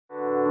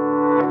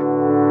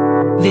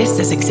This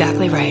is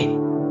exactly right.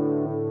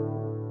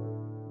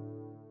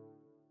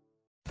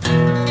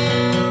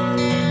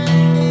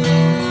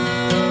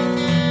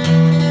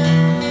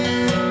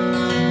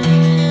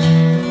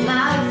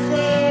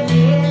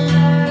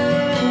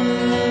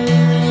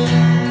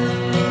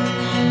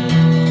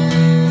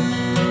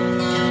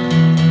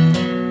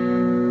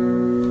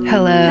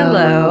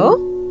 Hello.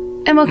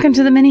 And welcome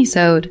to the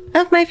Minisode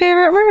Of My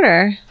Favorite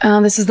Murder.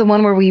 This is the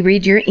one where we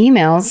read your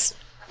emails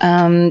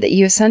that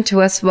you have sent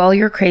to us of all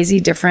your crazy,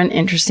 different,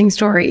 interesting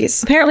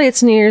stories. Apparently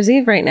it's New Year's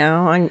Eve right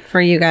now for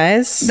you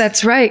guys.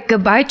 That's right.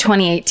 Goodbye,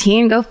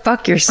 2018. Go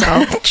fuck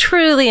yourself.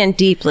 Truly and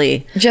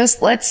deeply.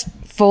 Just let's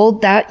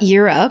fold that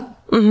year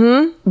up.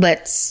 Mm-hmm.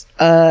 Let's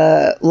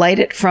light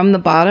it from the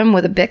bottom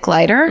with a Bic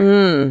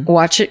lighter.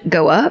 Watch it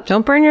go up.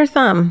 Don't burn your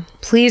thumb.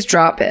 Please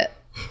drop it.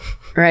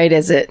 Right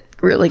as it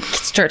really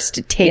starts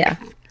to take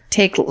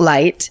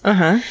light.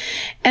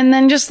 And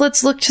then just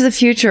let's look to the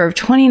future of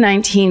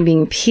 2019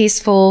 being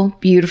peaceful,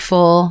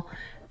 beautiful,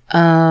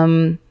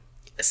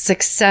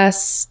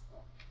 success,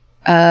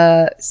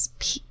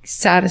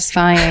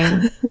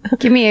 satisfying.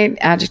 Give me an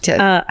adjective.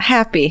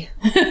 Happy.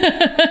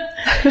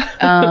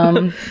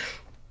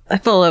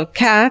 Full of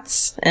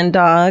cats and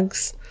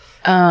dogs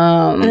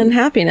and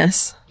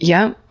happiness.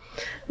 Yeah.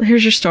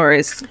 Here's your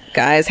stories,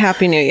 guys.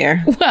 Happy New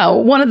Year. Wow,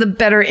 one of the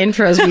better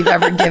intros we've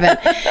ever given.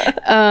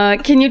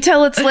 Can you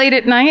tell it's late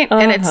at night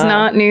and it's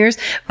not New Year's?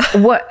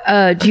 What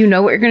do you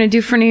know what you're going to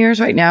do for New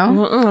Year's right now?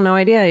 No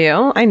idea,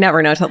 you. I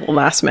never know till the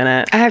last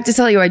minute. I have to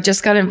tell you, I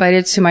just got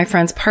invited to my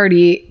friend's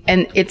party,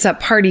 and it's a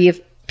party of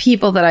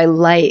people that I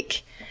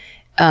like,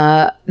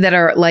 that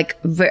are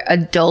like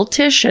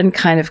adultish and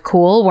kind of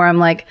cool, where I'm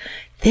like,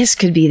 this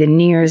could be the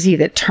New Year's Eve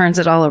that turns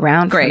it all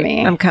around for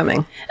me. I'm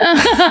coming.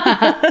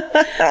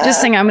 Just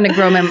saying, I'm going to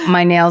grow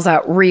my nails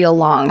out real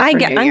long. I'm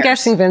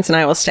guessing Vince and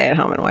I will stay at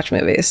home and watch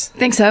movies.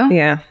 Think so?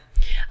 Yeah.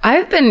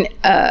 I've been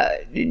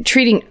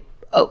treating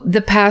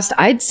the past,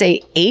 I'd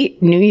say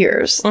 8 New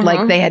Year's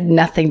like they had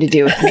nothing to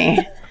do with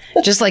me.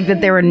 Just like that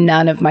they were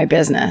none of my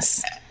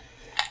business.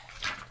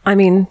 I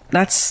mean,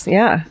 that's,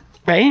 yeah.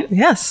 Right?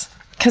 Yes.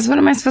 Because what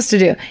am I supposed to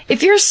do?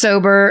 If you're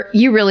sober,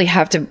 you really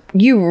have to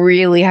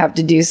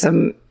do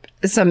some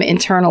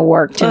internal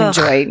work to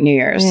enjoy New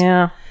Year's.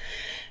 Yeah.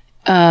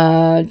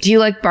 Do you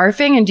like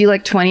barfing, and do you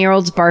like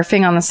 20-year-olds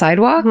barfing on the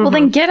sidewalk? Well,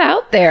 then get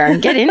out there and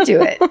get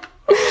into it.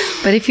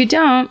 But if you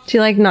don't, do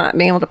you like not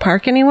being able to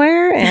park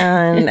anywhere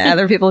and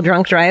other people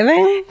drunk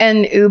driving?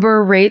 And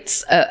Uber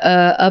rates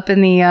up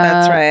in the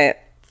that's right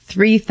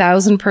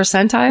 3,000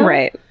 percentile.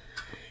 Right.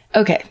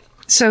 Okay.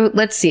 So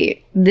let's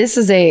see. This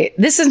is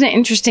an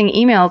interesting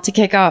email to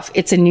kick off.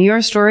 It's a New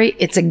York story.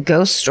 It's a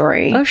ghost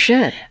story. Oh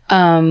shit.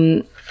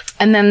 And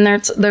then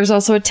there's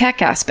also a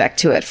tech aspect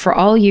to it for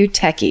all you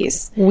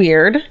techies.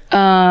 Weird.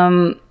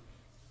 The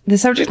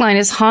subject line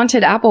is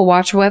Haunted Apple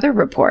Watch Weather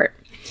Report.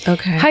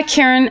 Okay. Hi,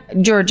 Karen,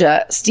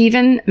 Georgia,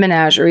 Stephen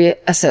Menagerie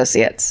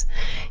Associates.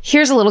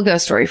 Here's a little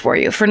ghost story for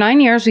you. For 9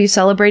 years, we've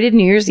celebrated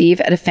New Year's Eve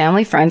at a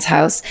family friend's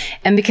house.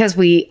 And because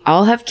we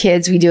all have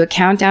kids, we do a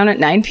countdown at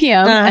 9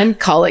 p.m. and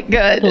call it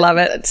good. Love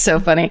it. It's so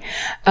funny.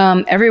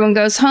 Everyone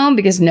goes home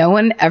because no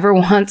one ever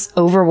wants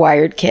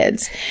overwired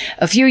kids.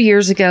 A few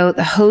years ago,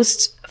 the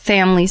host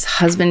family's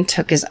husband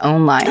took his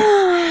own life.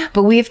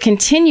 But we have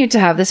continued to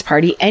have this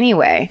party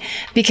anyway,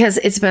 because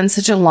it's been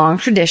such a long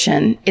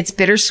tradition. It's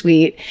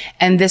bittersweet.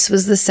 And this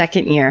was the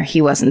second year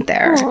he wasn't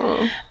there.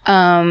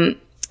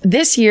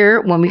 This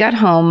year, when we got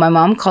home, my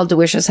mom called to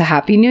wish us a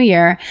happy new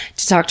year,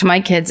 to talk to my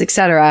kids,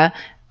 etc.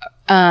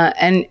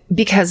 And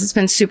because it's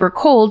been super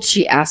cold,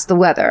 she asked the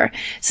weather.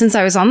 Since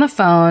I was on the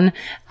phone,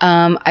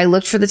 I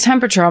looked for the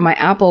temperature on my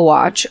Apple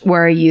Watch,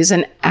 where I use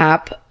an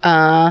app,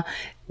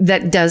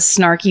 that does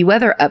snarky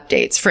weather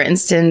updates. For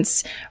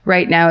instance,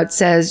 right now it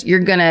says you're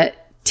going to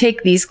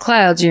take these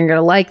clouds and you're going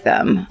to like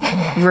them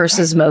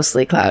versus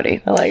mostly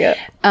cloudy. I like it.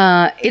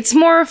 It's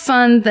more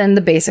fun than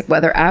the basic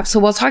weather app. So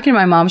while talking to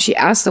my mom, she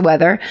asked the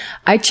weather.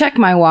 I checked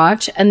my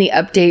watch and the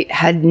update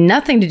had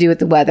nothing to do with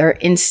the weather.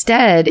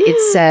 Instead,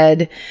 it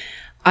said,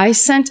 I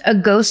sent a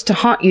ghost to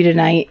haunt you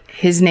tonight.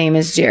 His name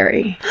is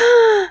Jerry.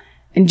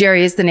 And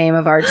Jerry is the name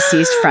of our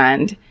deceased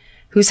friend,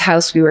 whose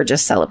house we were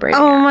just celebrating.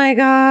 Oh my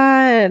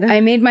God. I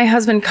made my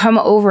husband come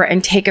over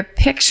and take a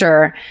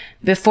picture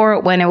before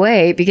it went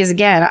away because,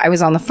 again, I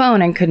was on the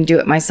phone and couldn't do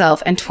it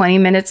myself. And 20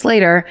 minutes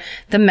later,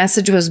 the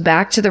message was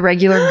back to the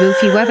regular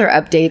goofy weather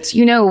updates.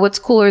 You know what's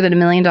cooler than $1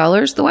 million?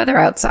 The weather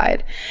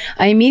outside.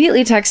 I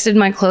immediately texted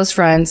my close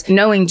friends,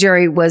 knowing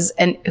Jerry who was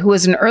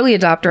an early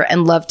adopter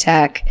and loved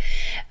tech.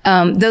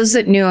 Those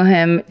that knew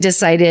him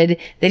decided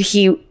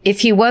that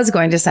if he was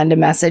going to send a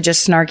message, a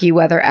snarky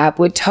weather app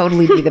would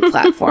totally be the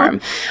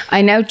platform.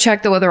 I now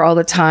check the weather all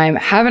the time,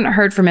 haven't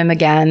heard from him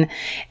again,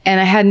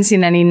 and I hadn't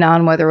seen any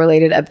non-weather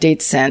related updates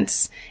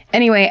since.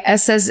 Anyway,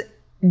 S says,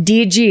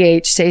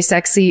 DGH, stay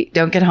sexy,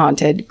 don't get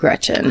haunted,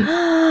 Gretchen.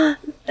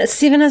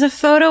 Steven has a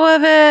photo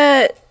of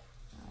it.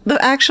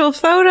 The actual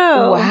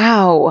photo.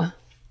 Wow.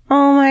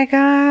 Oh my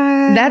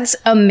God. That's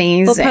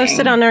amazing. We'll post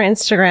it on our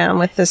Instagram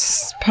with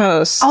this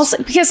post. Also,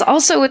 because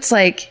it's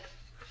like,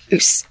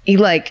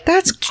 like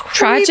That's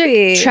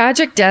creepy.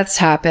 tragic deaths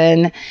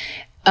happen.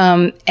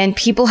 And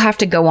people have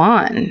to go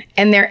on,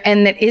 and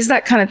that is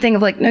that kind of thing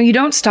of like, no, you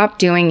don't stop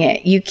doing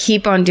it. You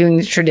keep on doing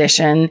the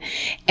tradition,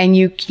 and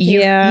you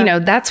know,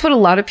 that's what a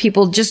lot of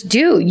people just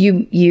do.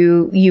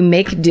 You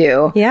make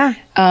do. Yeah.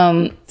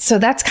 So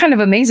that's kind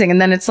of amazing.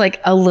 And then it's like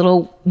a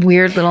little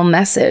weird little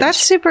message. That's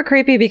super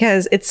creepy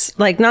because it's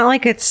like, not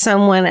like it's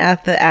someone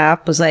at the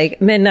app was like,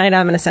 midnight,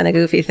 I'm going to send a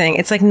goofy thing.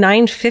 It's like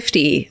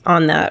 9:50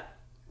 on that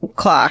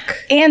clock.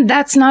 And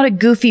that's not a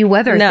goofy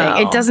weather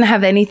thing. It doesn't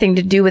have anything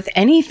to do with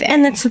anything.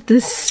 And it's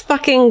this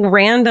fucking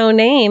rando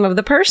name of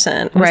the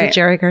person. Was it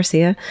Jerry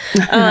Garcia?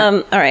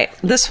 All right.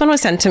 This one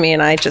was sent to me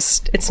and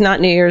it's not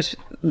New Year's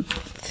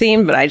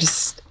themed, but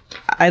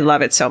I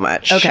love it so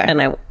much. Okay.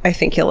 And I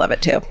think you'll love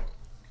it too.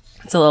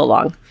 It's a little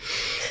long.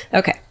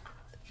 Okay.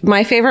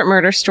 My favorite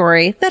murder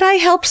story that I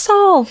helped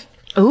solve.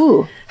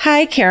 Ooh.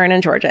 Hi, Karen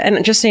and Georgia.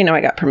 And just so you know,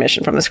 I got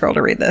permission from this girl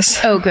to read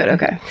this. Oh, good.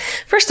 Okay.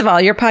 First of all,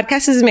 your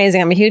podcast is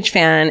amazing. I'm a huge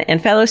fan and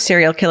fellow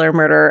serial killer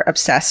murder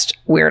obsessed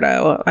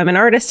weirdo. I'm an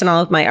artist and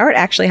all of my art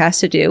actually has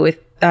to do with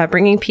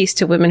bringing peace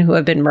to women who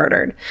have been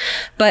murdered.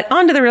 But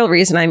on to the real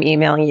reason I'm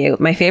emailing you.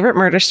 My favorite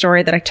murder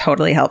story that I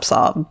totally helped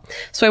solve.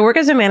 So I work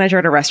as a manager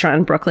at a restaurant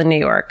in Brooklyn, New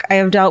York. I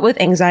have dealt with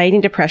anxiety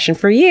and depression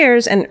for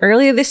years, and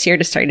earlier this year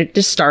decided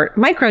to start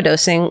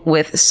microdosing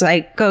with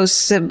psilocybin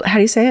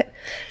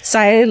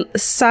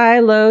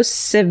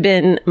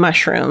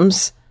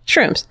mushrooms.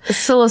 Shrooms.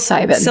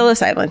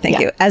 Psilocybin, thank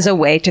you, as a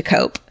way to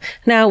cope.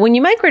 Now, when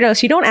you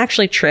microdose, you don't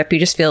actually trip. You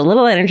just feel a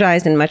little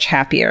energized and much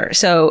happier.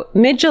 So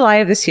mid-July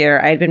of this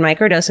year, I had been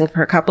microdosing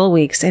for a couple of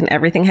weeks and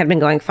everything had been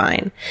going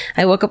fine.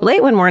 I woke up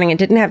late one morning and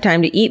didn't have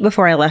time to eat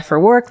before I left for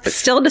work, but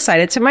still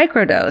decided to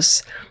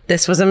microdose.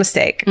 This was a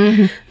mistake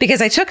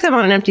because I took them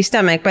on an empty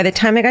stomach. By the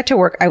time I got to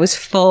work, I was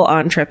full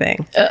on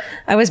tripping.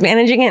 I was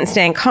managing it and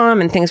staying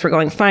calm and things were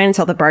going fine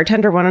until the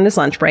bartender went on his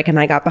lunch break and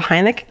I got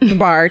behind the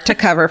bar to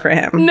cover for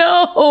him.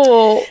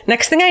 No.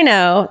 Next thing I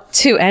know,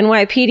 two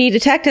NYPD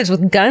detectives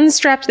with guns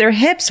strapped to their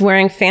hips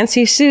wearing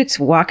fancy suits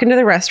walk into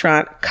the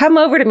restaurant, come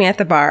over to me at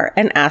the bar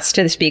and ask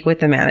to speak with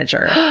the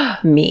manager.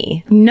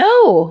 Me.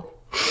 No.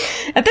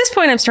 At this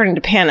point, I'm starting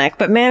to panic,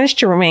 but manage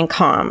to remain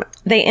calm.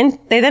 They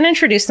then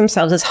introduce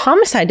themselves as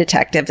homicide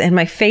detectives, and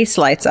my face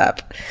lights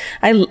up.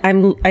 I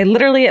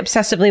literally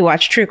obsessively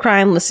watch true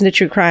crime, listen to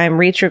true crime,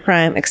 read true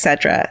crime,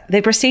 etc.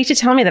 They proceed to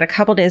tell me that a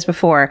couple days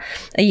before,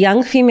 a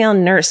young female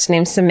nurse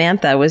named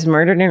Samantha was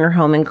murdered in her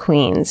home in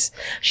Queens.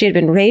 She had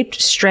been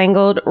raped,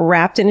 strangled,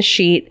 wrapped in a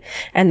sheet,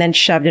 and then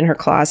shoved in her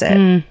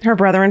closet. Her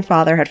brother and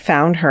father had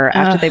found her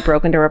after they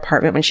broke into her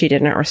apartment when she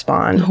didn't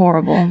respond.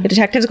 Horrible. The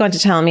detectives go on to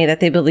tell me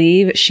that they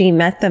believe she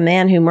met the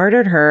man who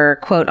murdered her,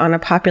 quote, on a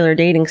popular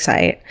dating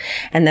site,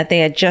 and that they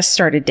had just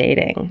started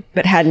dating,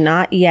 but had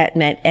not yet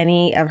met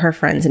any of her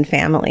friends and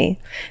family.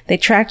 They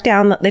tracked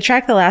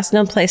the last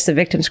known place the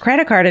victim's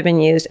credit card had been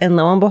used, and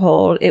lo and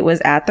behold, it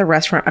was at the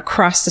restaurant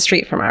across the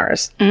street from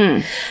ours.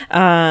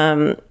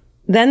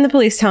 Then the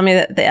police tell me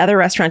that the other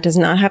restaurant does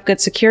not have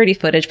good security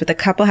footage, but the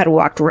couple had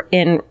walked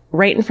in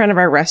right in front of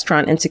our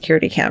restaurant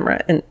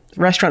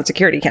restaurant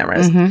security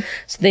cameras.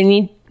 So they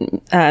need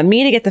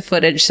me to get the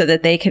footage so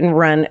that they can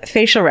run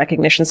facial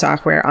recognition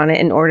software on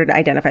it in order to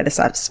identify the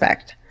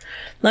suspect.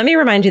 Let me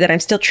remind you that I'm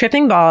still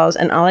tripping balls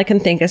and all I can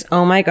think is,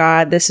 oh my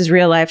God, this is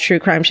real life true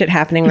crime shit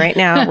happening right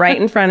now, right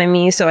in front of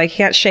me. So I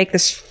can't shake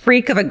this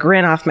freak of a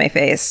grin off my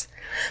face.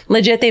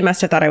 Legit, they must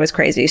have thought I was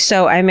crazy.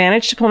 So I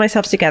managed to pull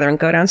myself together and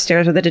go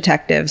downstairs with the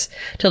detectives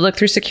to look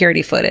through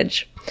security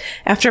footage.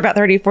 After about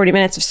 30 to 40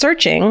 minutes of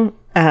searching,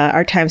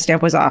 our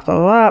timestamp was off,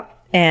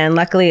 and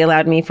luckily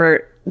allowed me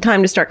for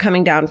time to start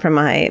coming down from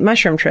my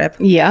mushroom trip.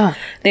 Yeah.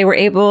 They were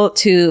able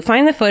to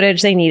find the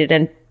footage they needed,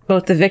 and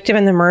both the victim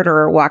and the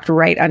murderer walked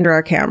right under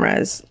our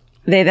cameras.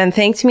 They then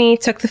thanked me,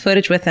 took the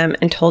footage with them,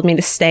 and told me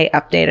to stay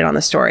updated on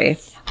the story.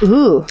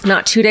 Ooh.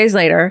 Not 2 days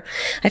later,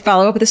 I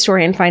follow up with the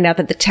story and find out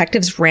that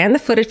detectives ran the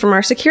footage from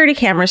our security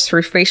cameras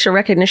through facial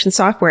recognition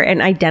software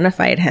and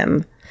identified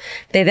him.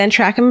 They then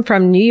track him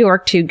from New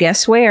York to,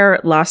 guess where?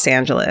 Los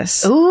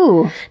Angeles.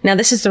 Ooh. Now,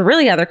 this is the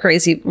really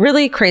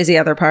crazy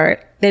other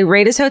part. They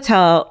raid his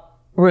hotel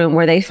room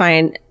where they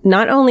find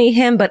not only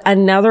him, but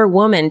another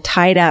woman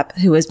tied up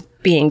who was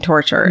being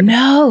tortured.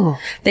 No.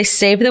 They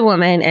saved the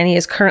woman, and he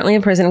is currently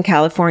in prison in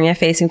California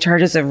facing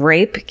charges of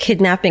rape,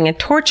 kidnapping, and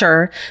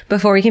torture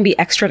before he can be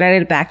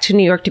extradited back to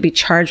New York to be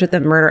charged with the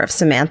murder of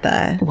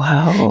Samantha.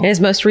 Wow. In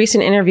his most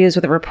recent interviews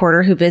with a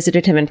reporter who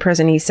visited him in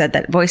prison, he said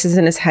that voices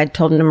in his head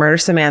told him to murder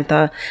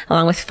Samantha,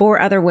 along with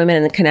 4 other women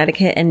in the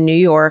Connecticut and New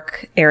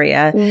York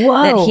area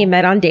that he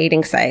met on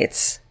dating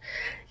sites.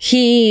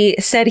 He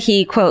said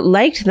he, quote,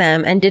 liked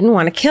them and didn't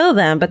want to kill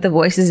them, but the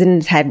voices in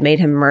his head made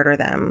him murder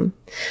them.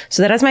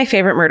 So that is my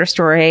favorite murder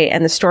story,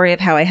 and the story of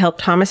how I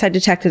helped homicide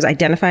detectives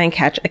identify and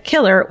catch a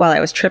killer while I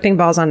was tripping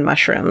balls on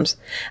mushrooms.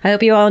 I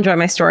hope you all enjoy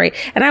my story.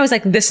 And I was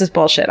like, this is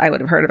bullshit. I would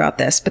have heard about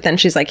this. But then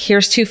she's like,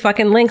 here's 2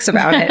 fucking links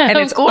about it. And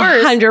it's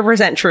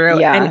 100% true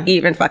and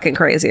even fucking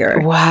crazier.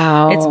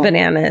 Wow. It's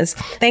bananas.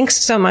 Thanks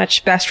so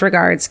much. Best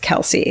regards,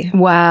 Kelsey.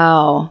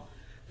 Wow.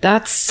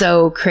 That's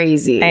so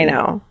crazy. I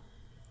know.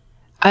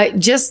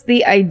 Just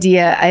the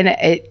idea,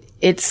 and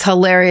it's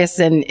hilarious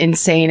and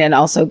insane, and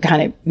also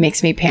kind of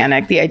makes me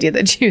panic. The idea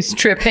that she was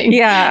tripping.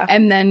 Yeah.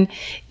 And then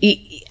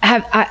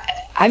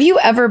have you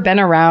ever been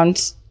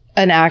around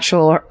an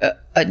actual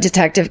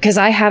detective? Because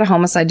I had a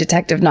homicide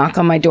detective knock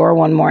on my door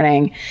one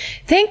morning.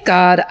 Thank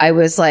God I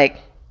was like,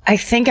 I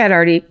think I'd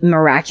already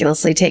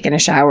miraculously taken a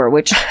shower,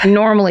 which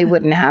normally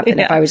wouldn't happen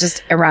if I was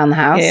just around the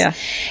house. Yeah.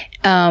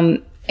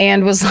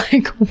 And was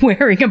like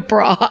wearing a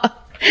bra.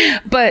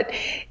 But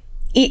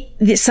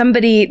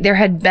there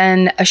had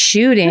been a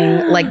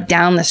shooting like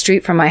down the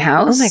street from my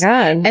house. Oh my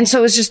God. And so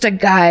it was just a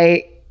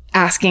guy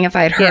asking if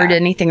I had heard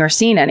anything or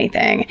seen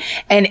anything.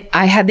 And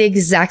I had the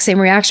exact same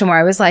reaction where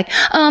I was like,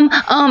 and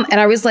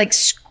I was like,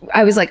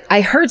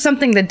 I heard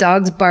something, the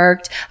dogs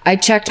barked. I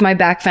checked my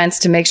back fence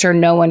to make sure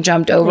no one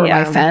jumped over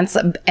my fence,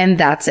 and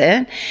that's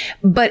it.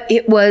 But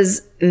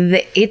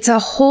it's a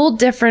whole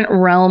different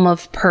realm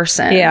of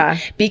person. Yeah.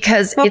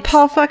 Because it's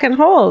Paul fucking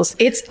Holes.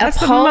 That's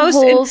Paul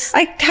Holes.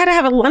 I had to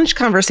have a lunch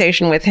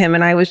conversation with him,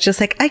 and I was just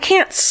like, I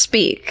can't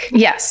speak.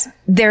 Yes.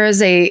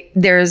 There's a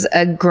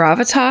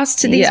gravitas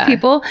to these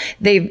people.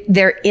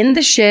 They're in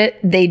the shit.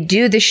 They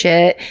do the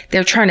shit.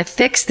 They're trying to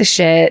fix the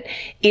shit.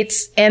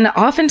 And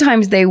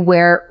oftentimes they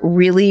wear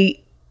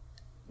really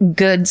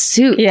good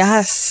suits.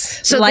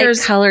 Yes. So light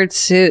colored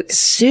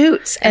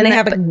suits.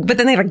 And but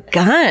then they have a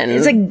gun.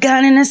 It's a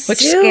gun in a suit. Which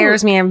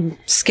scares me. I'm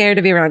scared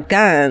to be around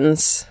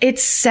guns.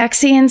 It's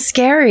sexy and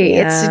scary.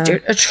 Yeah.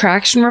 It's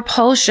attraction,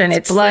 repulsion.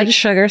 It's blood, like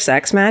sugar,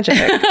 sex, magic.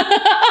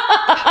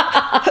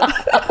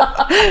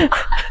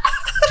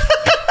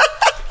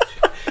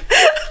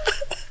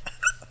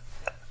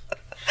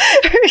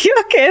 Are you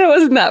okay? That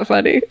wasn't that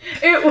funny.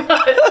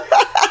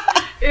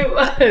 It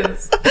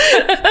was.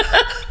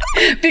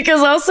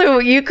 Because also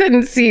you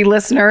couldn't see,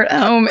 listener at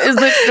home, is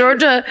that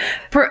Georgia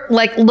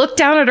looked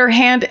down at her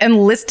hand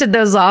and listed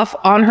those off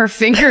on her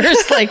fingers.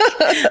 like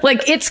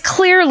it's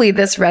clearly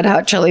this Red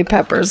Hot Chili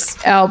Peppers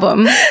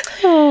album.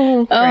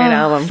 Oh, great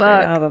album. Fuck.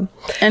 Great album.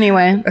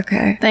 Anyway.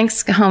 Okay.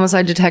 Thanks,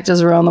 homicide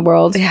detectives around the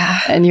world.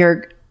 Yeah. And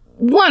your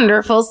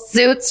wonderful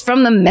suits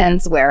from the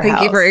Men's Warehouse.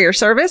 Thank you for your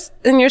service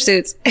and your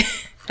suits.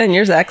 And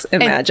your sex and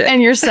magic.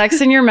 And your sex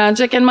and your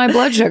magic and my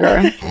blood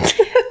sugar.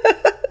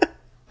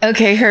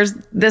 Okay,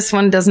 this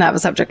one doesn't have a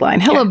subject line.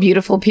 Hello,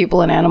 beautiful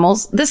people and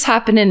animals. This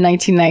happened in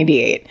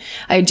 1998.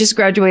 I had just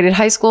graduated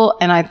high school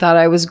and I thought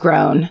I was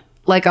grown,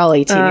 like all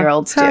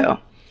 18-year-olds do.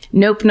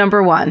 Nope,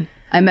 number 1.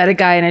 I met a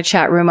guy in a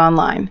chat room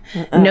online.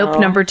 Nope,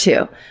 number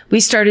 2. We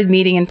started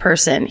meeting in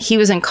person. He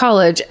was in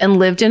college and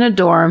lived in a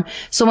dorm,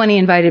 so when he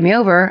invited me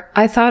over,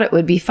 I thought it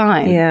would be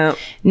fine. Yeah.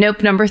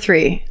 Nope, number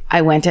 3.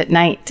 I went at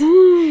night.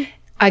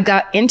 I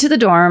got into the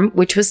dorm,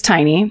 which was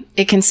tiny.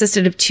 It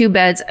consisted of 2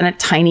 beds and a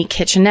tiny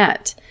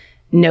kitchenette.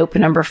 Nope,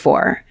 number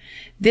 4.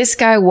 This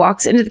guy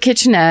walks into the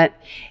kitchenette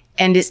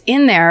and is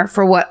in there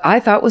for what I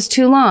thought was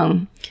too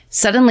long.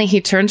 Suddenly,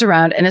 he turns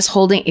around and is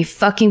holding a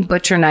fucking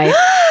butcher knife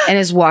and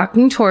is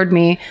walking toward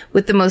me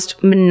with the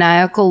most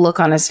maniacal look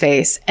on his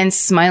face and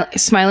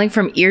smiling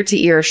from ear to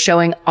ear,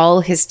 showing all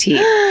his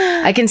teeth.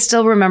 I can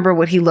still remember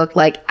what he looked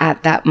like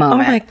at that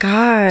moment. Oh my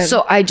God.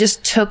 So I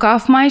just took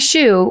off my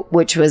shoe,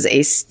 which was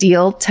a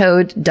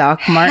steel-toed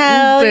Doc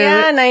Marten boot.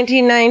 Yeah,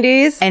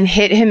 1990s. And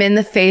hit him in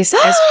the face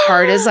as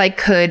hard as I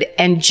could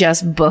and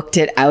just booked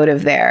it out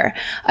of there.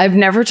 I've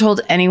never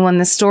told anyone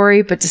the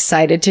story, but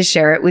decided to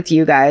share it with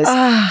you guys.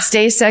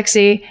 Stay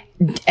sexy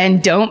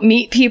and don't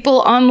meet people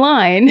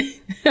online.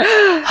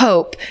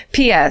 Hope.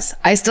 P.S.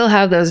 I still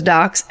have those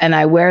docs and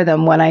I wear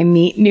them when I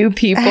meet new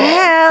people.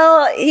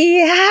 Hell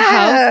yes.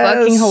 How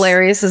fucking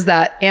hilarious is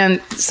that?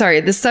 And sorry,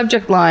 the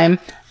subject line,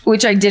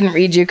 which I didn't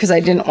read you because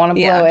I didn't want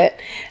to blow it,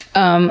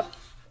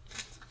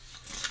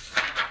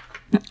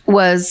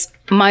 was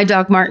my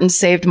Doc Marten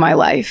saved my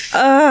life.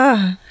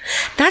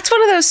 That's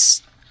one of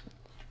those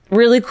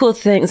really cool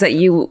things that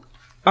you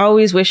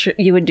always wish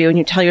you would do and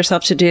you tell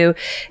yourself to do,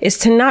 is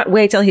to not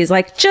wait till he's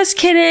like, just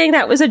kidding,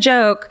 that was a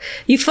joke.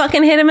 You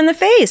fucking hit him in the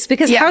face,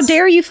 because how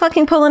dare you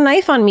fucking pull a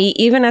knife on me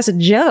even as a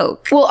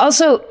joke? Well,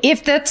 also,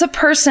 if that is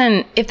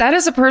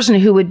a person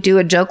who would do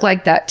a joke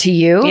like that to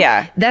you,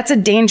 that's a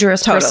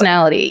dangerous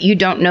personality. You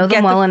don't know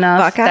them well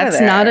enough.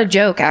 That's not a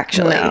joke,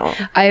 actually. No.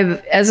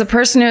 As a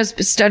person who has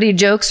studied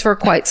jokes for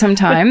quite some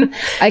time,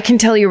 I can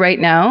tell you right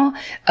now,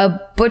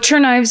 butcher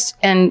knives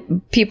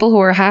and people who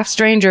are half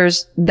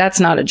strangers, that's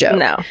not a joke.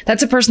 No.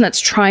 That's a person that's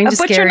trying to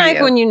scare you. A butcher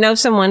knife when you know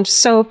someone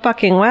so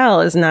fucking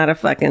well is not a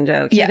fucking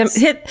joke. Yes.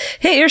 Hit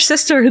your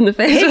sister in the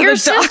face. Hit your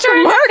sister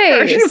in the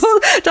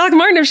face. Doc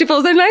Marten, if she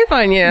pulls their knife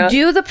on you.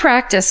 Do the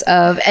practice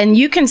of, and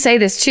you can say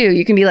this too,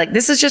 you can be like,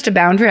 this is just a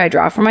boundary I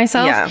draw for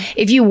myself. Yeah.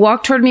 If you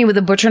walk toward me with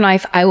a butcher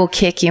knife, I will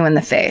kick you in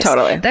the face.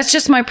 Totally. That's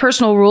just my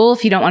personal rule.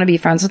 If you don't want to be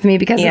friends with me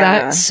because of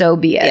that, so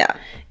be it. Yeah.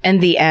 And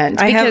the end.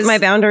 My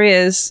boundary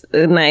is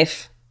a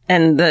knife.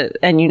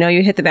 And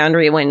you hit the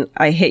boundary when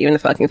I hit you in the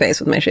fucking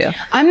face with my shoe.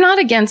 I'm not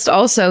against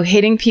also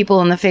hitting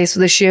people in the face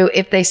with a shoe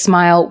if they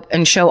smile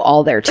and show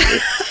all their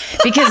teeth.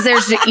 Because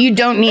you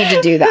don't need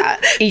to do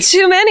that.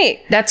 Too many.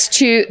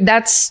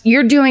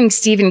 You're doing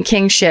Stephen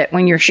King shit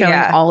when you're showing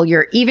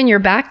even your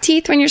back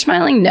teeth when you're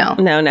smiling. No.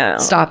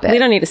 Stop it. We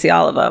don't need to see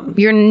all of them.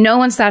 No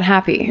one's that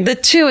happy. The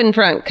two in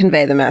front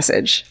convey the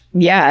message.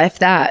 Yeah, if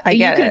that.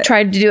 You could have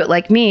tried to do it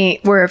like me,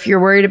 where if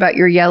you're worried about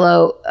your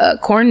yellow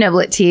corn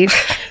niblet teeth,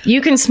 you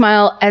can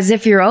smile as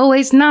if you're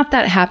always not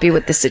that happy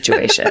with the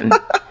situation.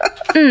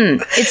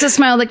 It's a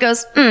smile that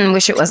goes,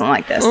 wish it wasn't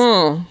like this.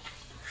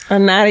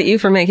 I'm mad at you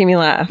for making me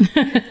laugh.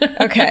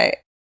 Okay.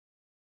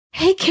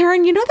 Hey,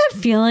 Karen, you know that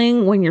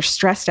feeling when you're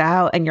stressed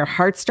out and your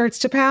heart starts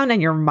to pound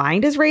and your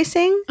mind is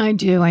racing? I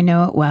do. I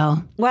know it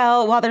well.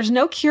 Well, while there's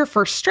no cure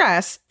for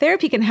stress,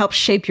 therapy can help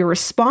shape your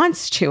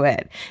response to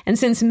it. And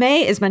since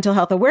May is Mental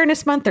Health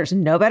Awareness Month, there's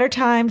no better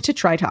time to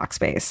try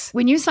Talkspace.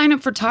 When you sign up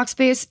for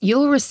Talkspace,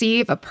 you'll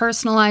receive a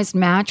personalized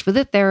match with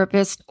a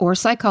therapist or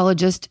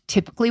psychologist,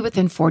 typically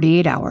within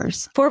 48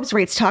 hours. Forbes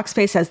rates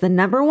Talkspace as the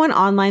 #1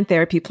 online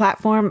therapy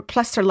platform,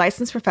 plus their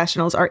licensed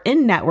professionals are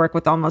in network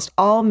with almost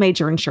all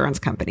major insurance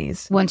companies.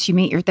 Once you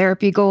meet your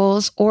therapy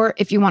goals, or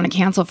if you want to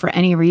cancel for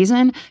any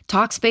reason,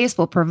 Talkspace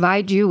will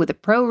provide you with a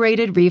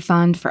prorated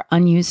refund for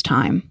unused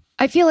time.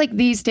 I feel like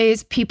these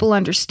days people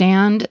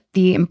understand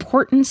the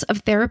importance of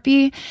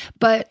therapy,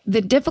 but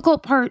the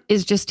difficult part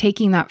is just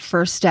taking that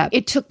first step.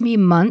 It took me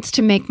months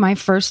to make my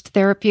first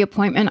therapy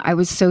appointment. I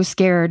was so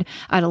scared.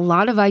 I had a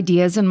lot of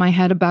ideas in my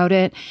head about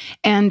it.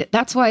 And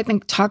that's why I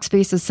think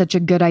Talkspace is such a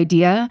good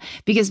idea,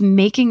 because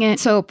making it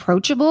so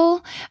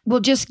approachable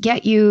will just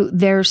get you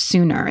there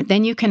sooner.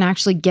 Then you can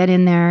actually get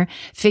in there,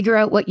 figure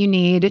out what you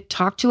need,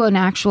 talk to an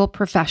actual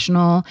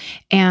professional,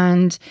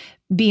 and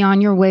be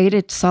on your way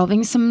to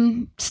solving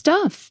some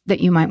stuff that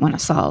you might want to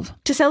solve.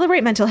 To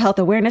celebrate Mental Health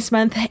Awareness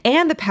Month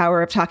and the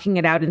power of talking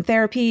it out in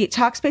therapy,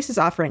 Talkspace is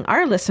offering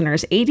our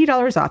listeners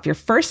 $80 off your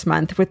first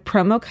month with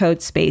promo code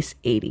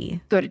SPACE80.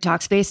 Go to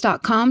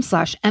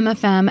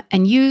Talkspace.com/MFM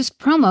and use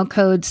promo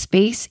code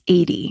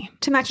SPACE80.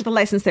 To match with a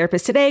licensed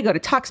therapist today, go to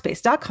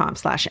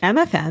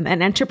Talkspace.com/MFM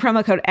and enter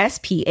promo code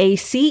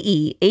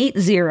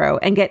SPACE80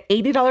 and get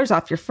 $80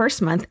 off your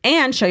first month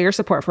and show your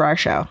support for our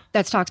show.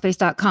 That's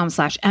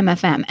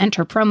Talkspace.com/MFM.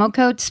 Enter promo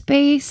code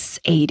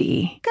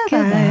SPACE80.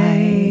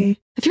 Goodbye.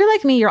 If you're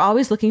like me, you're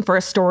always looking for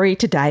a story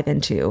to dive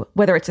into.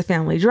 Whether it's a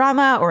family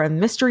drama or a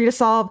mystery to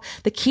solve,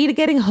 the key to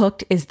getting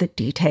hooked is the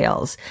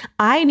details.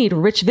 I need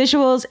rich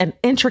visuals and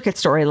intricate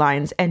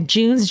storylines, and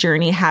June's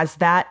Journey has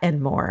that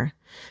and more.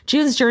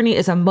 June's Journey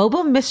is a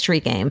mobile mystery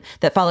game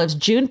that follows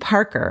June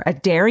Parker, a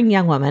daring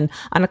young woman,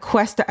 on a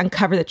quest to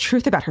uncover the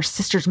truth about her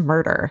sister's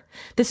murder.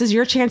 This is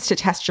your chance to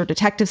test your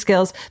detective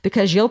skills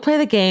because you'll play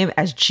the game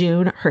as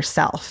June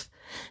herself.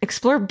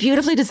 Explore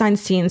beautifully designed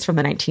scenes from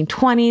the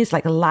 1920s,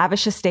 like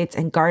lavish estates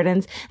and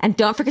gardens, and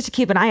don't forget to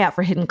keep an eye out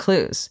for hidden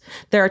clues.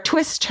 There are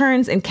twists,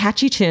 turns, and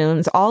catchy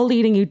tunes, all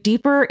leading you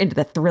deeper into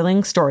the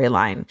thrilling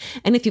storyline.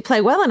 And if you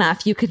play well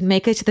enough, you could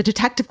make it to the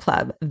Detective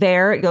Club.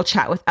 There, you'll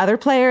chat with other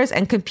players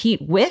and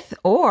compete with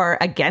or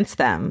against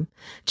them.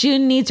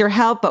 June needs your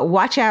help, but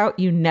watch out,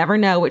 you never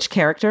know which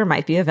character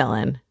might be a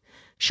villain.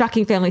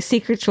 Shocking family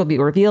secrets will be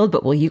revealed,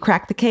 but will you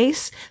crack the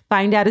case?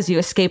 Find out as you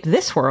escape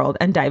this world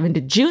and dive into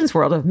June's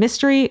world of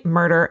mystery,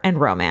 murder, and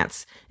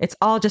romance. It's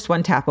all just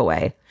one tap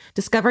away.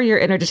 Discover your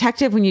inner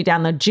detective when you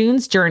download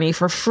June's Journey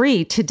for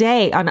free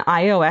today on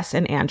iOS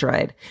and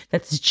Android.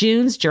 That's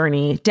June's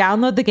Journey.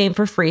 Download the game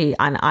for free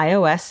on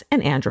iOS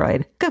and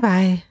Android.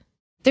 Goodbye.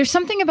 There's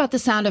something about the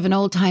sound of an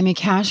old-timey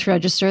cash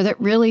register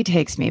that really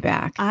takes me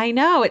back. I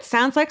know. It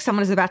sounds like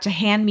someone is about to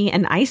hand me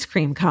an ice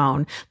cream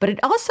cone, but it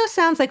also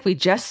sounds like we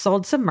just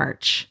sold some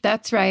merch.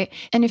 That's right.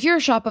 And if you're a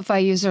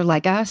Shopify user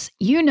like us,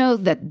 you know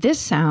that this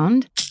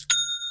sound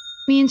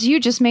means you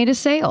just made a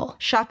sale.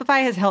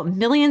 Shopify has helped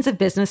millions of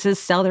businesses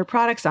sell their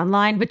products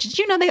online, but did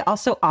you know they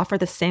also offer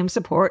the same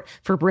support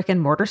for brick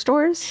and mortar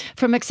stores?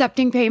 From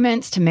accepting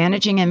payments to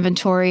managing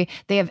inventory,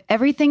 they have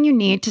everything you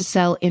need to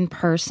sell in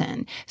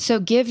person. So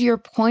give your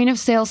point of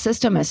sale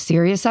system a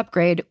serious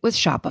upgrade with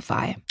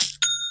Shopify.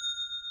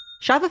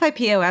 Shopify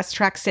POS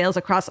tracks sales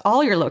across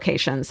all your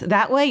locations.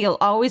 That way, you'll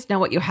always know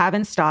what you have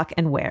in stock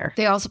and where.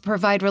 They also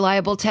provide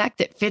reliable tech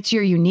that fits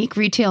your unique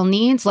retail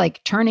needs,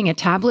 like turning a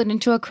tablet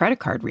into a credit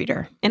card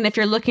reader. And if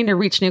you're looking to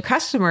reach new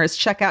customers,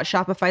 check out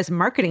Shopify's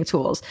marketing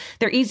tools.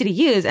 They're easy to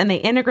use, and they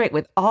integrate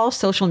with all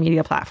social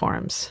media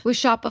platforms. With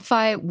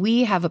Shopify,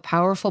 we have a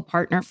powerful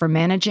partner for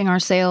managing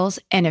our sales.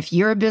 And if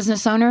you're a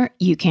business owner,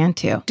 you can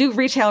too. Do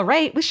retail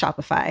right with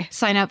Shopify.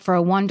 Sign up for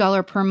a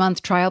 $1 per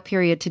month trial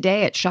period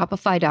today at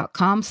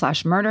shopify.com/murder.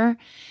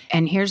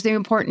 And here's the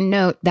important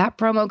note, that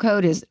promo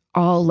code is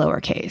all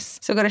lowercase.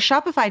 So go to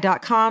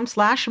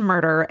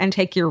shopify.com/murder and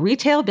take your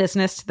retail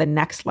business to the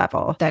next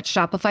level. That's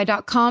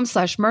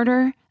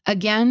shopify.com/murder.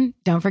 Again,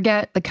 don't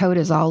forget the code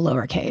is all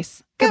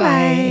lowercase.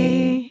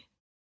 Goodbye.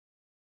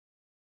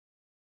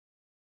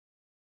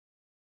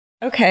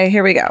 Okay,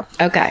 here we go.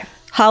 Okay.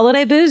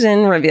 Holiday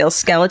Boozin' reveals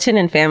skeleton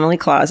in family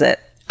closet.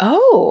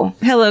 Oh.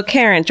 Hello,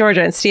 Karen,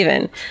 Georgia, and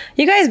Steven.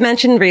 You guys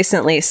mentioned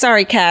recently,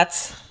 sorry,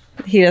 cats.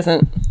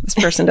 This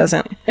person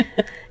doesn't.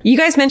 You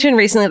guys mentioned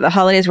recently that the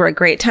holidays were a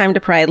great time to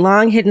pry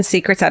long hidden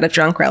secrets out of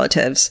drunk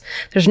relatives.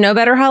 There's no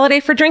better holiday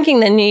for drinking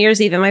than New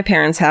Year's Eve at my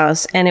parents'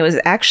 house, and it was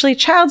actually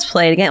child's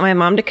play to get my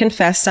mom to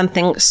confess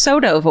something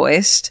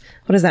Soto-voiced.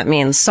 What does that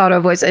mean? Soto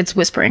voice. It's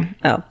whispering.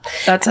 Oh.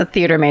 That's a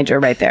theater major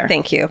right there.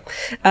 Thank you.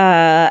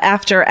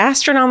 After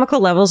astronomical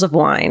levels of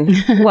wine,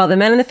 while the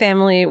men in the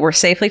family were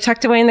safely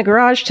tucked away in the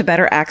garage to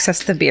better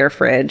access the beer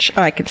fridge.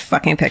 Oh, I could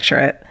fucking picture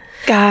it.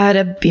 God,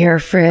 a beer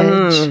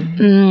fridge.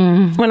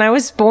 When I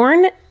was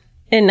born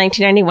in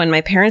 1991,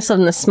 my parents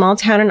lived in a small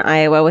town in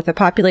Iowa with a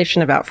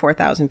population of about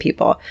 4,000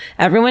 people.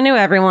 Everyone knew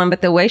everyone,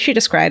 but the way she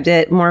described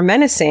it, more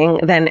menacing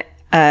than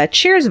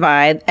Cheers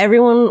vibe,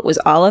 everyone was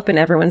all up in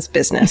everyone's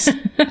business.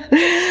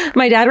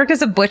 My dad worked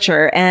as a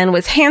butcher and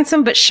was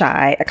handsome but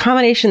shy, a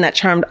combination that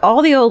charmed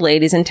all the old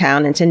ladies in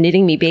town into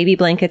knitting me baby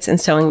blankets and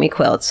sewing me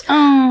quilts.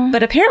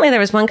 But apparently there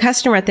was one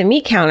customer at the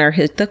meat counter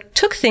who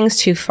took things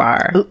too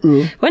far.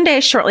 One day,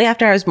 shortly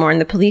after I was born,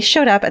 the police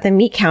showed up at the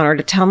meat counter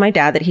to tell my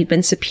dad that he'd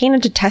been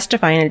subpoenaed to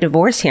testify in a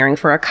divorce hearing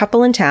for a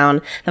couple in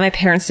town that my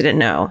parents didn't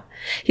know.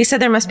 He said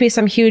there must be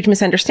some huge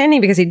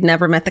misunderstanding because he'd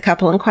never met the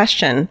couple in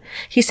question.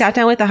 He sat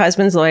down with the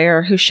husband's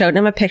lawyer, who showed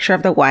him a picture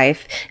of the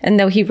wife, and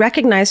though he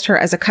recognized her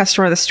as a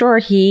customer of the store,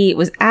 he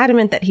was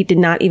adamant that he did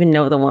not even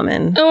know the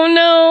woman. Oh,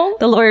 no.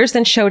 The lawyers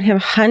then showed him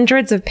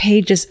hundreds of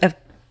pages of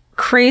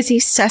crazy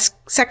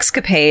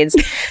sexcapades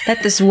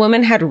that this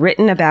woman had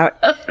written about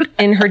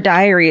in her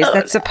diaries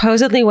that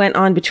supposedly went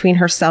on between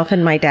herself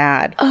and my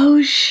dad.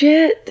 Oh,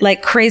 shit.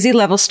 Like crazy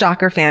level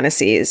stalker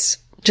fantasies.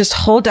 Just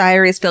whole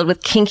diaries filled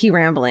with kinky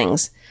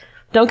ramblings.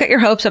 Don't get your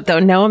hopes up, though.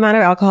 No amount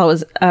of alcohol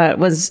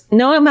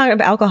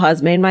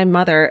has made my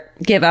mother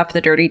give up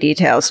the dirty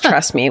details.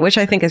 Trust me, which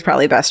I think is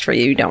probably best for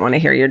you. You don't want to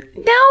hear your...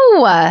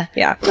 No.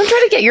 Yeah. Don't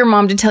try to get your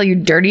mom to tell you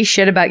dirty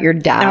shit about your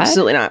dad.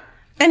 Absolutely not.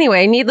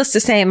 Anyway, needless to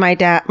say,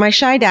 my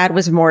shy dad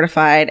was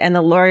mortified, and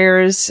the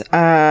lawyers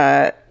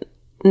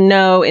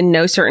know in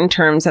no certain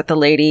terms that the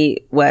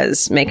lady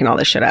was making all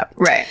this shit up.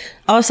 Right.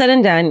 All said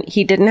and done,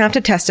 he didn't have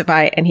to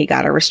testify, and he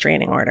got a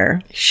restraining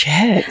order.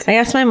 Shit. I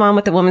asked my mom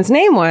what the woman's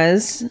name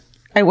was.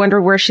 I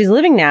wonder where she's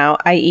living now,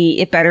 i.e.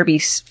 it better be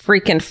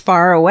freaking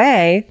far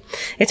away.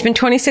 It's been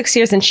 26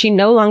 years and she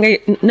no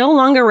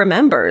longer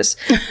remembers.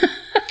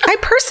 I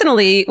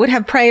personally would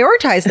have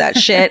prioritized that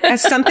shit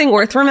as something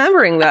worth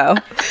remembering, though.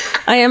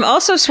 I am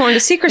also sworn to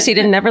secrecy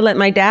to never let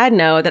my dad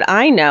know that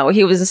I know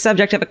he was the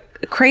subject of a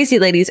crazy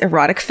lady's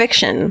erotic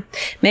fiction.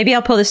 Maybe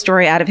I'll pull the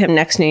story out of him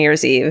next New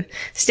Year's Eve.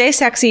 Stay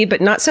sexy,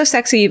 but not so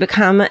sexy you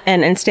become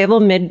an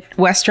unstable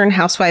Midwestern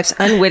housewife's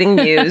unwitting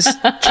muse,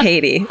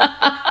 Katie.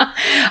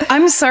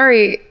 I'm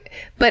sorry,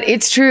 but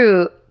it's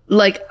true.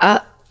 Like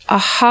a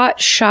hot,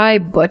 shy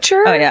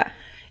butcher? Oh, yeah.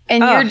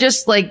 And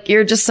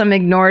you're just some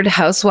ignored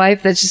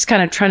housewife that's just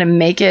kind of trying to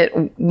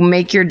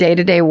make your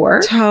day-to-day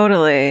work.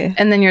 Totally.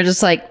 And then you're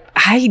just like,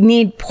 I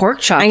need pork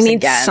chops again. I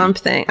need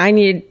something. I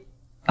need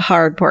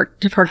hard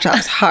pork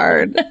chops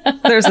hard.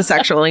 There's a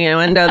sexual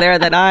innuendo there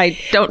that I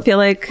don't feel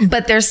like.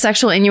 But there's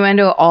sexual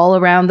innuendo all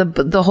around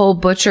the whole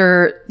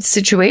butcher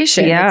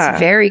situation. Yeah. It's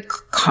very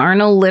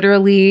carnal,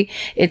 literally.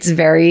 It's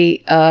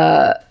very,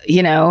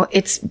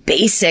 it's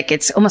basic.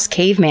 It's almost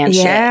caveman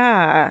shit.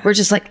 Yeah. We're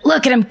just like,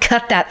 look at him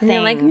cut that thing. And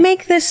they're like,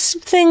 make this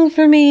thing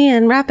for me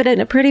and wrap it in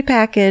a pretty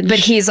package. But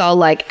he's all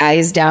like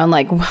eyes down,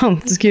 like, whoa,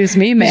 excuse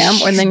me, ma'am.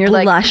 And then you're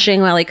like,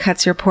 blushing while he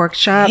cuts your pork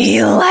chops.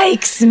 He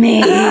likes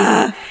me.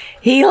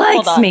 He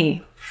likes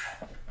me.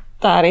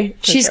 Daddy.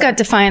 She's got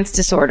defiance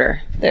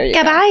disorder. There you go.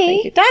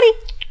 Goodbye. Daddy.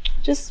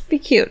 Just be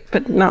cute,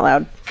 but not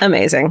loud.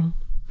 Amazing.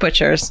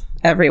 Butchers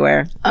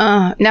everywhere.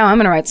 Now I'm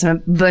going to write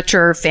some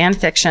butcher fan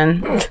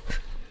fiction.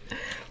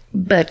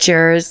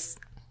 Butchers.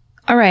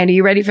 All right. Are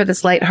you ready for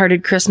this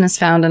lighthearted Christmas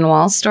found in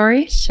wall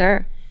story?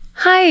 Sure.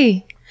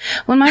 Hi.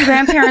 When my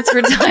grandparents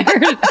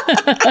retired.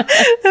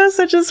 That was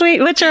such a sweet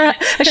butcher,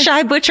 a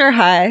shy butcher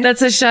high.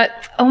 That's a shot.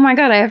 Oh my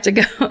God, I have to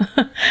go.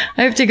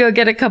 I have to go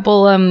get a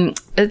couple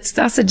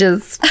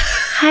sausages.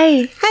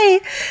 Hi. Hi.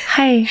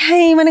 Hi.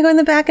 Hey, you want to go in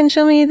the back and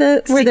show me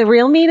where the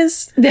real meat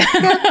is?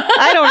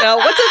 I don't know.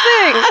 What's the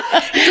thing?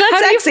 It's not How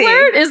sexy. do you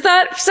flirt? Is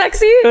that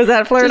sexy? Was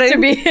that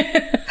flirting?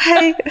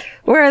 Hey,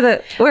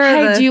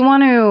 do you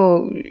want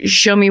to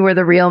show me where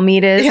the real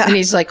meat is? Yeah. And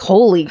he's like,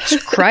 holy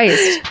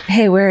Christ.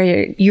 Hey, where are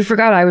you? You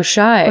forgot I was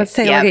shy. Let's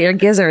take a look at your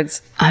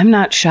gizzards. I'm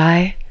not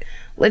shy.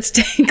 Let's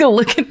take a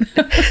look at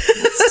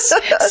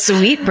those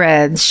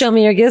sweetbreads. Show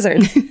me your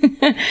gizzards.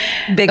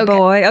 Big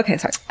boy. Okay,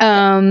 sorry.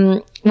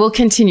 We'll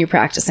continue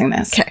practicing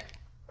this. Okay.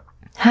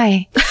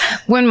 Hi.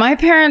 When my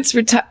grandparents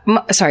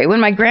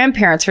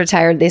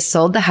retired, they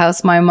sold the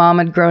house my mom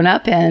had grown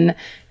up in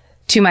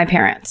to my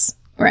parents.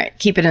 Right.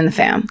 Keep it in the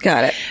fam.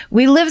 Got it.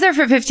 We lived there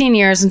for 15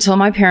 years until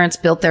my parents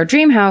built their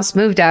dream house,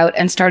 moved out,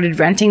 and started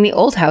renting the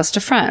old house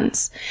to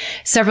friends.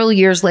 Several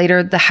years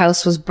later, the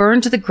house was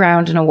burned to the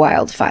ground in a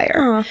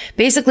wildfire.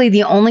 Basically,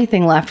 the only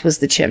thing left was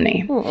the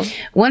chimney.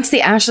 Once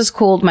the ashes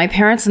cooled, my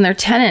parents and their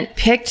tenant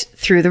picked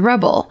through the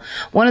rubble.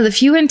 One of the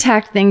few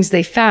intact things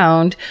they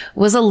found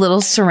was a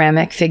little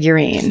ceramic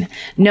figurine.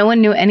 No one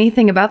knew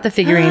anything about the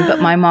figurine,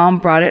 but my mom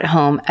brought it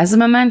home as a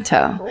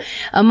memento.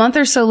 A month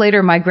or so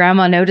later, my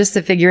grandma noticed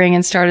the figurine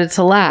and started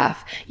to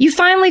laugh. "You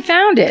finally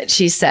found it,"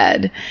 she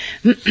said.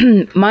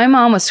 My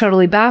mom was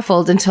totally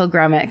baffled until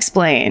Grandma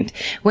explained.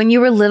 "When you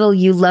were little,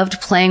 you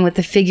loved playing with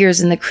the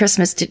figures in the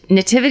Christmas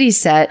nativity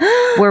set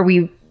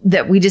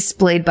that we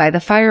displayed by the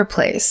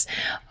fireplace.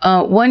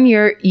 One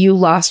year, you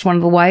lost one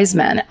of the wise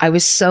men. I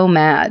was so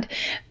mad.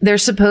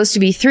 There's supposed to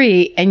be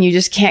 3, and you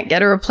just can't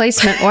get a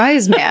replacement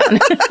wise man.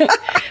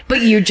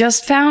 But you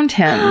just found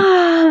him.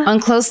 On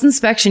close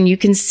inspection, you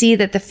can see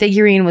that the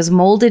figurine was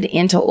molded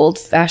into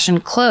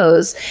old-fashioned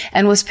clothes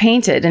and was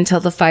painted until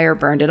the fire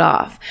burned it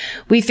off.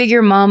 We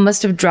figure Mom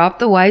must have dropped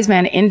the wise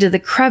man into the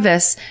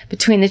crevice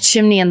between the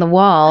chimney and the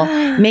wall,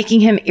 making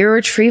him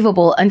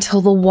irretrievable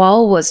until the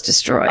wall was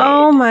destroyed."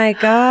 Oh my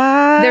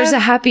God. There's a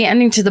happy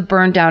ending to the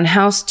burned down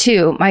house,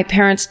 too. My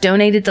parents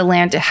donated the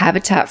land to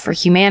Habitat for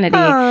Humanity,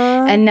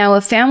 and now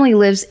a family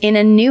lives in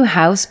a new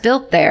house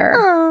built there.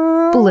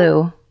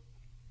 Blue.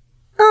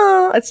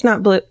 Oh, it's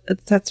not blue.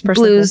 That's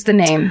person. Blue's the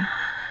name.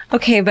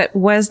 Okay, but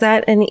was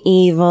that an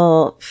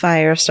evil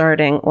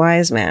fire-starting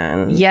wise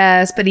man?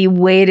 Yes, but he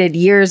waited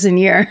years and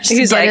years to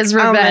get his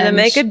revenge. I'm going to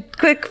make a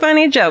quick,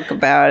 funny joke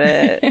about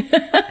it.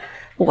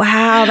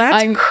 Wow,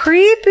 that's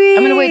creepy.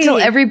 I'm going to wait till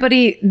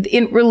everybody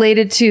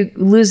related to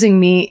losing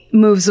me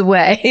moves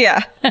away.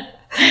 Yeah.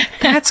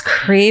 That's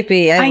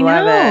creepy. I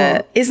love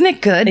it. Isn't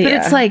it good? But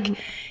it's like,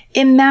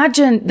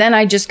 imagine, then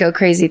I just go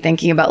crazy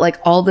thinking about like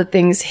all the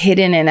things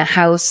hidden in a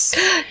house.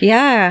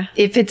 Yeah.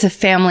 If it's a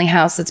family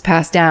house that's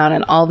passed down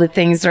and all the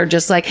things that are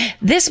just like,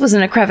 this was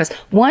in a crevice.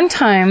 One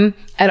time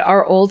at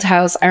our old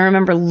house, I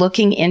remember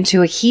looking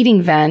into a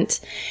heating vent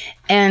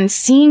and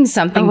seeing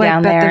something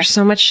down there. There's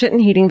so much shit in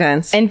heating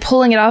vents. And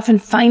pulling it off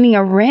and finding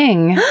a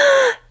ring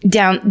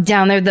down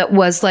there that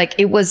was like,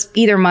 it was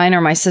either mine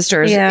or my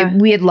sister's. Yeah.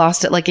 We had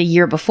lost it like a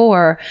year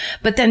before.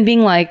 But then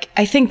being like,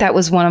 I think that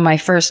was one of my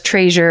first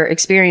treasure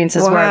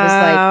experiences where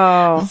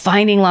I was like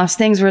finding lost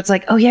things where it's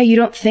like, oh yeah, you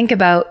don't think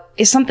about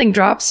if something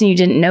drops and you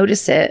didn't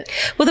notice it.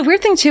 Well, the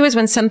weird thing too is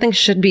when something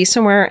should be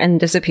somewhere and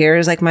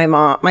disappears. Like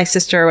my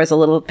sister was a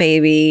little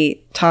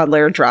baby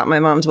toddler, dropped my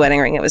mom's wedding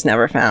ring. It was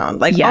never found.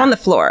 Like on the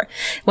floor.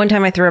 One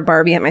time I threw a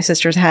Barbie at my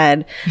sister's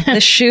head.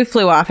 The shoe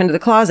flew off into the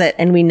closet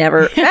and we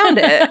never found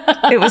it.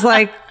 It was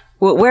like,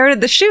 well, where did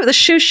the shoe? The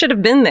shoe should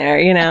have been there,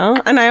 you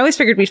know? And I always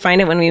figured we'd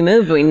find it when we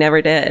moved, but we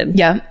never did.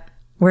 Yeah.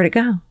 Where'd it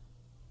go?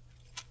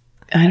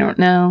 I don't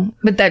know.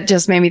 But that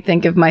just made me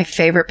think of my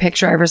favorite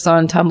picture I ever saw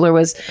on Tumblr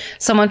was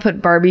someone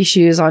put Barbie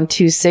shoes on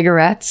 2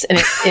 cigarettes and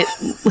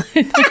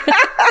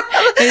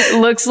it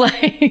looks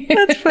like...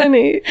 That's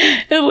funny.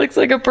 It looks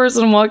like a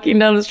person walking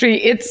down the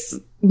street. It's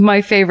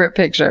my favorite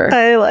picture.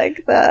 I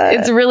like that.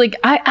 It's really...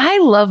 I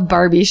love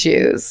Barbie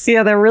shoes.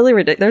 Yeah, they're really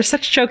ridiculous. They're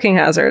such choking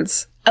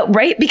hazards.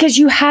 Right? Because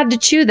you had to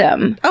chew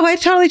them. Oh, I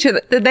totally chew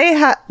them. Did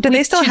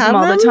they still have them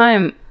all the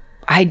time?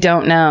 I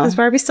don't know. Does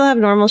Barbie still have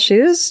normal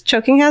shoes?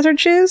 Choking hazard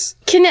shoes?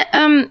 Can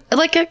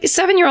like a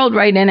 7-year-old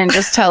write in and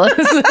just tell us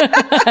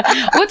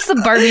what's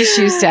the Barbie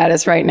shoe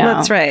status right now?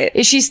 That's right.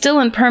 Is she still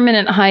in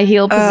permanent high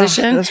heel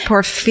position? Those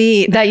poor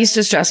feet. That used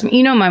to stress me.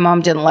 You know, my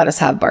mom didn't let us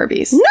have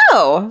Barbies.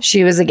 No.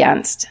 She was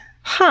against.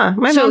 Huh.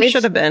 My mom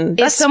should have been.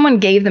 If someone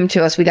gave them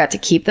to us, we got to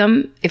keep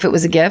them if it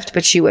was a gift,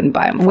 but she wouldn't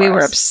buy them for us. We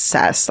were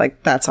obsessed.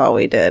 Like, that's all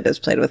we did is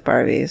played with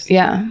Barbies.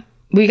 Yeah.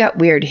 We got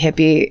weird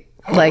hippie.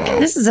 Like,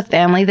 this is a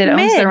family that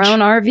owns their own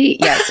RV.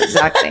 Yes,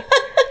 exactly.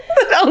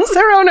 Owns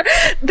their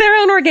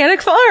own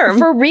organic farm.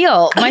 For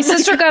real. My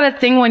sister got a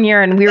thing one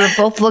year and we were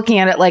both looking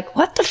at it like,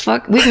 what the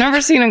fuck? We've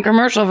never seen a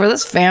commercial for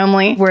this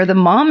family where the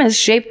mom is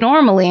shaped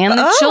normally and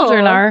the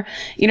children are,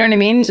 you know what I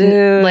mean?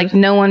 Dude. Like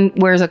no one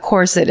wears a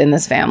corset in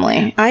this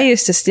family. I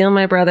used to steal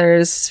my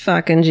brother's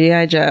fucking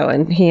G.I. Joe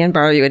and he and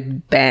Barbie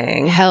would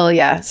bang. Hell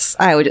yes.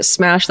 I would just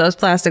smash those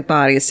plastic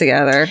bodies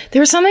together. There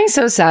was something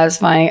so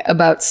satisfying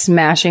about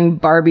smashing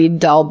Barbie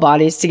doll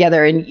bodies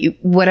together and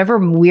whatever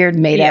weird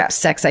made up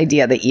sex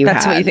idea that you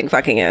That's what you think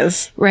fucking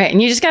is. Right.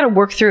 And you just got to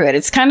work through it.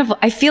 It's kind of,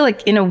 I feel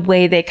like in a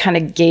way they kind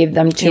of gave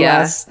them to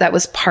us. That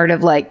was part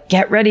of like,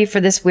 get ready for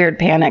this weird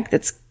panic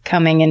that's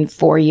coming in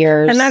 4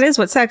 years. And that is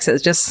what sex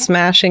is. Just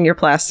smashing your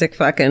plastic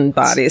fucking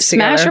bodies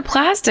together. Smash your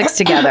plastics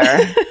together.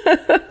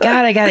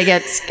 God, I got to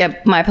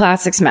get my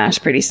plastic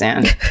smashed pretty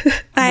soon.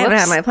 I haven't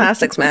had my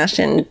plastic smashed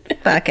in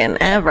fucking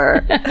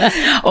ever.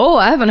 Oh,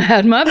 I haven't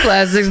had my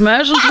plastic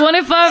smashed in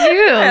 25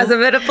 years.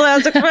 Hasn't been a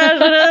plastic smash in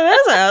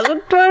this house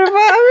in 25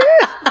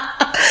 years.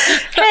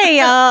 Hey,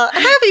 y'all.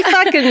 Happy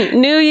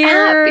fucking New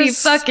Year's. Happy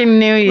fucking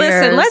New Year's.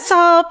 Listen, let's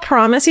all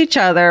promise each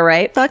other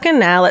right fucking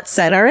now. Let's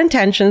set our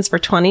intentions for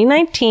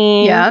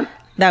 2019. Yeah.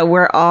 that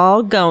we're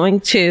all going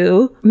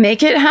to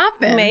Make it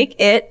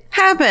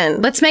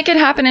happen. Let's make it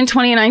happen in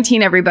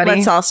 2019, everybody.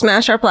 Let's all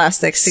smash our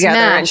plastics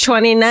together in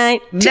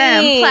 2019.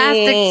 Them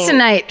plastics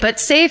tonight, but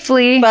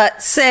safely.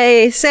 But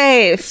safe.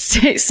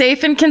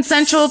 Safe and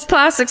consensual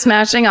plastic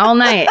smashing all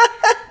night.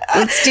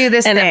 Let's do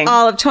this and thing.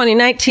 all of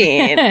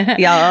 2019,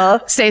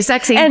 y'all. Stay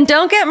sexy. And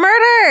don't get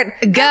murdered.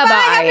 Goodbye.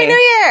 Happy New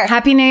Year.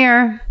 Happy New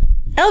Year.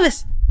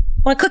 Elvis,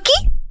 want a cookie?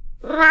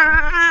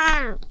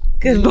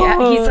 Good boy.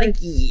 Yeah, he's like,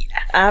 yeah.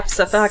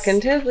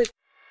 Abso-fucking-totally.